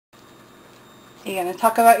You gonna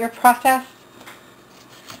talk about your process?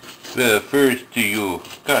 Well, first you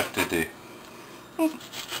got the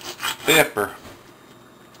pepper,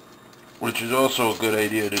 which is also a good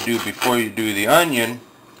idea to do before you do the onion,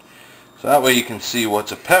 so that way you can see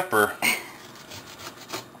what's a pepper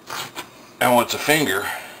and what's a finger.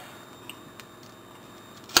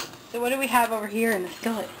 So what do we have over here in the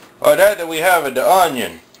skillet? Oh, that we have the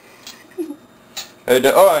onion.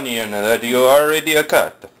 The onion that you already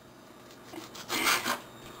cut.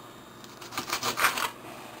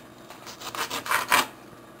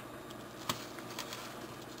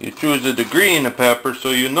 You choose the green pepper so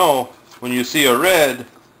you know when you see a red,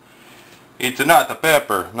 it's not the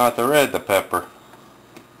pepper, not the red pepper.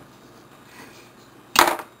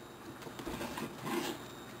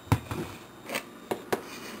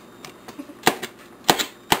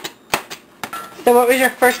 So what was your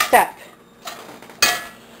first step?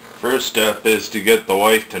 First step is to get the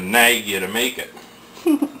wife to nag you to make it.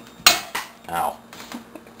 Ow.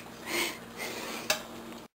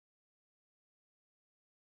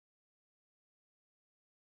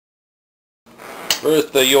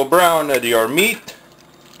 First you'll brown your meat,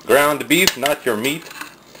 ground beef, not your meat,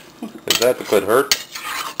 because that could hurt.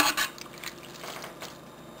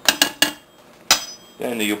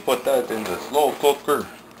 Then you put that in the slow cooker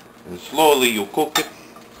and slowly you cook it.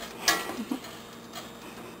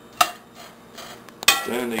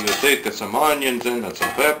 Then you take some onions and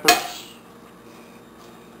some peppers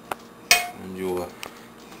and you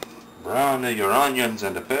brown your onions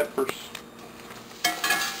and the peppers.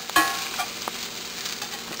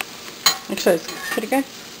 Actually, it's pretty good.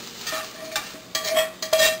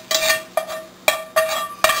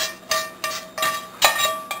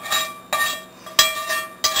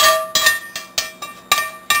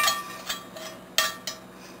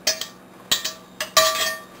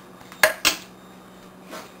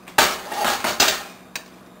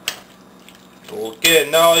 Okay,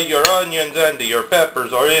 now your onions and your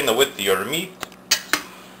peppers are in with your meat.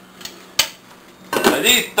 Now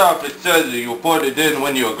this stuff, it says you put it in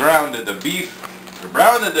when you grounded the beef. You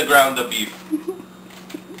browned the ground beef.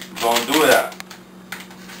 Don't do that.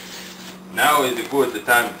 Now is a good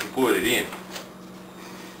time to put it in.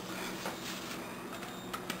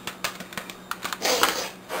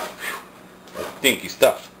 Stinky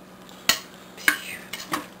stuff.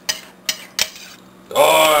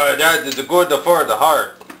 Oh, that is good for the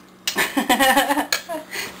heart.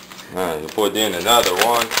 You put in another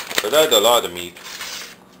one, but that's a lot of meat.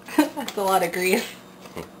 That's a lot of grease.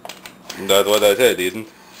 That's what I said, isn't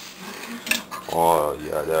it? Oh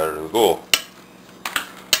yeah, there we go.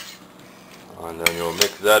 And then you'll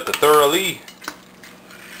mix that thoroughly.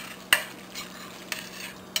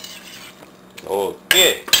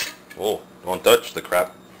 Okay. Oh, don't touch the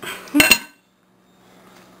crap.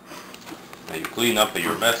 Now you clean up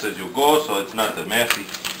your mess as you go, so it's not that messy.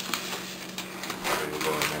 There you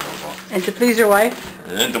go, there you go. And to please your wife?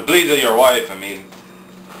 And to please your wife, I mean,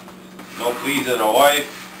 don't please the wife,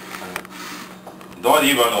 don't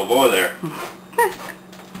even go there.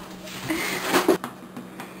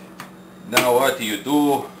 Now what do?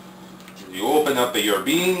 You open up your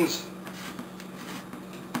beans.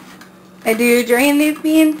 And do you drain these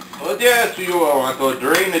beans? Oh yes, you want to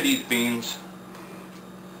drain these beans.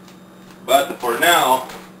 But for now,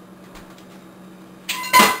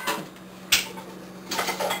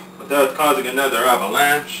 without causing another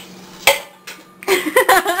avalanche, you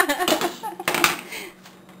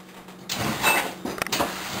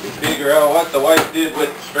figure out what the wife did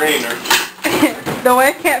with the strainer. The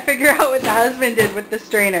wife can't figure out what the husband did with the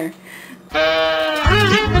strainer.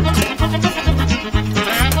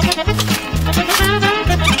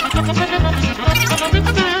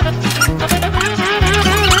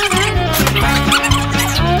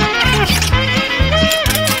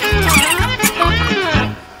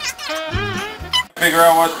 Figure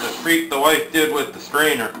out what the freak the wife did with the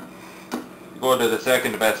strainer. Go to the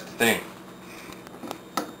second best thing.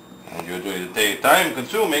 And usually it takes time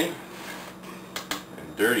consuming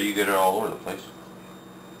and dirty, you get it all over the place.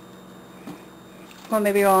 Well,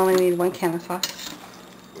 maybe we'll only need 1 can of sauce.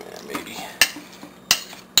 Yeah, maybe.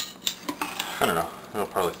 I don't know. It'll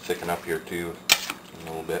probably thicken up here too a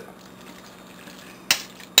little bit.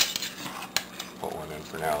 Put one in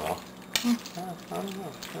for now though. I don't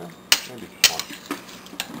know. Yeah, maybe just one.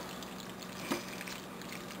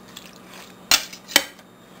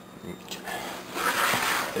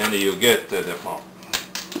 Then you get to the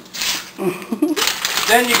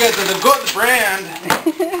then you get to the good brand.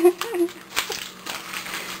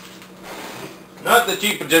 Not the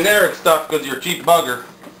cheap generic stuff, because you're a cheap bugger.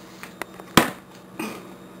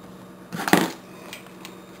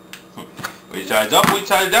 Which side's up, which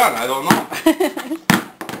side's down? I don't know.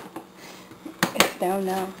 It's down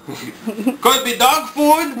now. Could be dog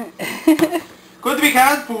food. Could be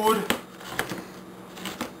cat food.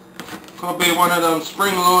 Could be one of them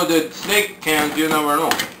spring-loaded snake cans, you never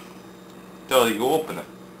know. Till you open it.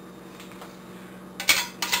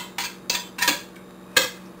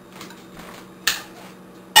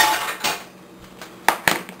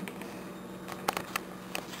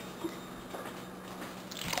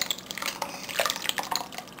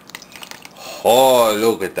 Oh,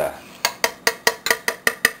 look at that.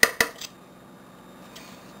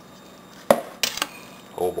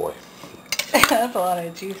 Oh boy. That's a lot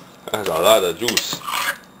of juice. That's a lot of juice.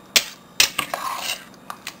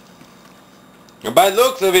 And by the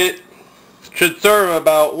looks of it, should serve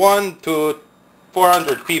about 1 to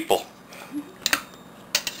 400 people.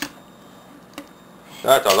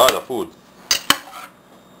 That's a lot of food.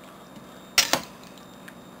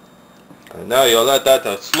 And now you let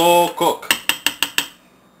that slow cook.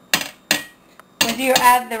 When do you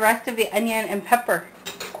add the rest of the onion and pepper?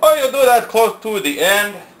 Oh, you do that close to the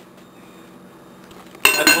end.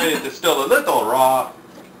 That way it is still a little raw,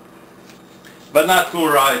 but not too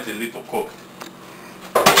raw, it's a little cooked.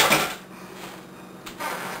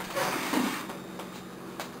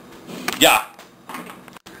 Yeah.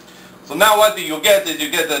 So now what do you get is you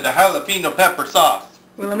get the jalapeno pepper sauce.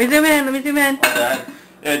 Well, let me zoom in, let me zoom in.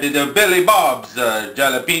 The Billy Bob's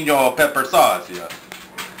jalapeno pepper sauce. Yeah.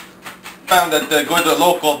 Found at the good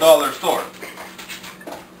local dollar store.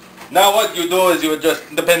 Now what you do is you just,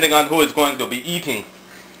 depending on who is going to be eating.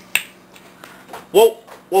 Whoa,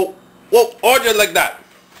 whoa, whoa, or just like that.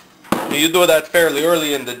 You do that fairly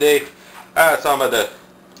early in the day. Some of the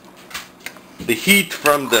heat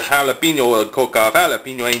from the jalapeno will cook off.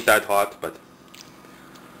 Jalapeno ain't that hot, but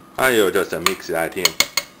you just mix that in.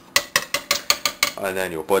 And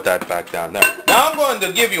then you put that back down there. Now I'm going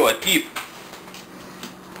to give you a tip.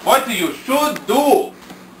 What you should do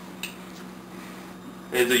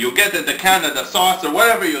is you get the can of the sauce or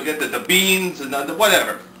whatever, you get the beans and the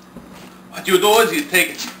whatever. What you do is you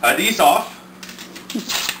take these off,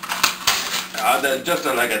 just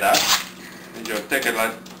like that, and you take it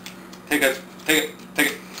like, take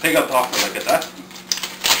it off like that,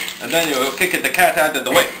 and then you kick the cat out of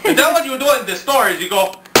the way. And then what you do in the store is you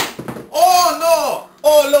go, oh no,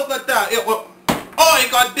 oh look at that, oh it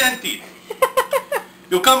got dented.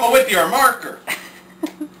 You come with your marker,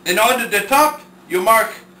 and under the top you mark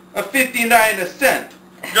a 59 cent,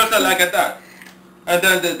 just like that. And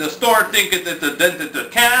then the store thinks it's a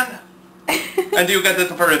dented can, and you get it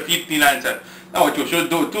for a 59 cent. Now what you should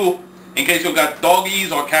do too, in case you got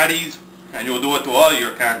doggies or catties, and you do it to all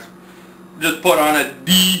your cans, just put on a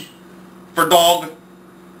D for dog,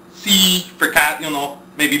 C for cat, you know,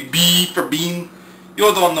 maybe B for bean.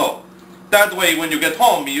 You don't know. That way when you get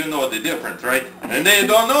home you know the difference, right? And they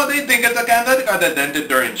don't know, they think it's a can that got dented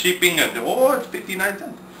during shipping, and oh, it's 59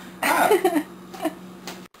 cents. Ah.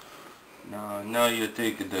 Now you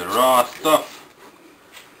take the raw stuff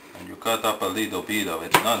and you cut up a little bit of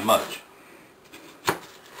it, not much.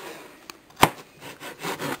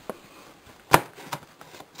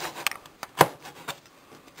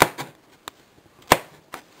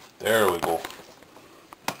 There we go.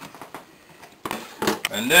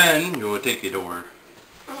 And then you will take it over.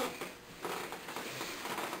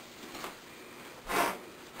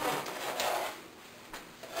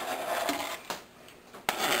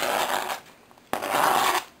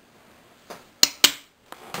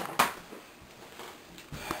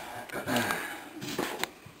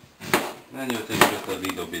 Then you take just a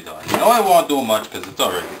little bit on. Now I won't do much because it's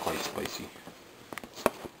already quite spicy.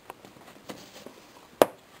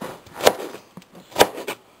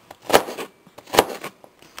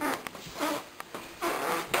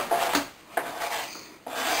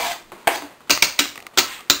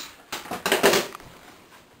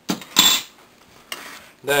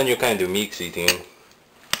 Then you kind of mix it in.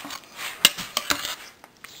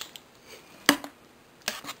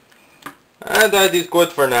 And that is good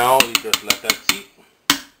for now. We just let that sit.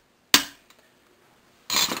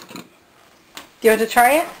 Do you want to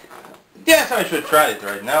try it? Yes, I should try it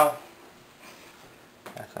right now.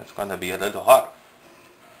 Yes, it's gonna be a little hot.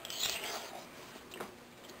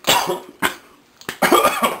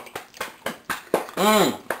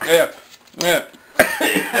 Yeah, yeah.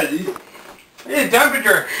 The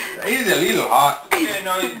temperature is a little hot. You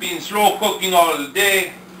know, it's been slow cooking all the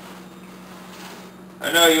day.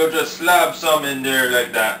 I know you'll just slab some in there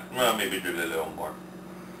like that. Well, maybe do a little more.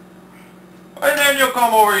 And then you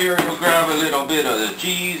come over here and you grab a little bit of the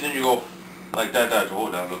cheese and you go like that. Oh,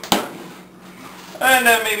 that looks good. And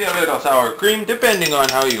then maybe a little sour cream, depending on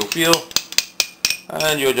how you feel.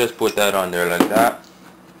 And you just put that on there like that.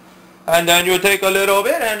 And then you take a little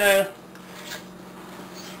bit and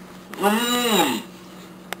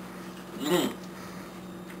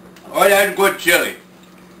oh, that's good chili.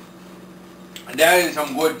 That is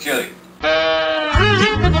some good chili.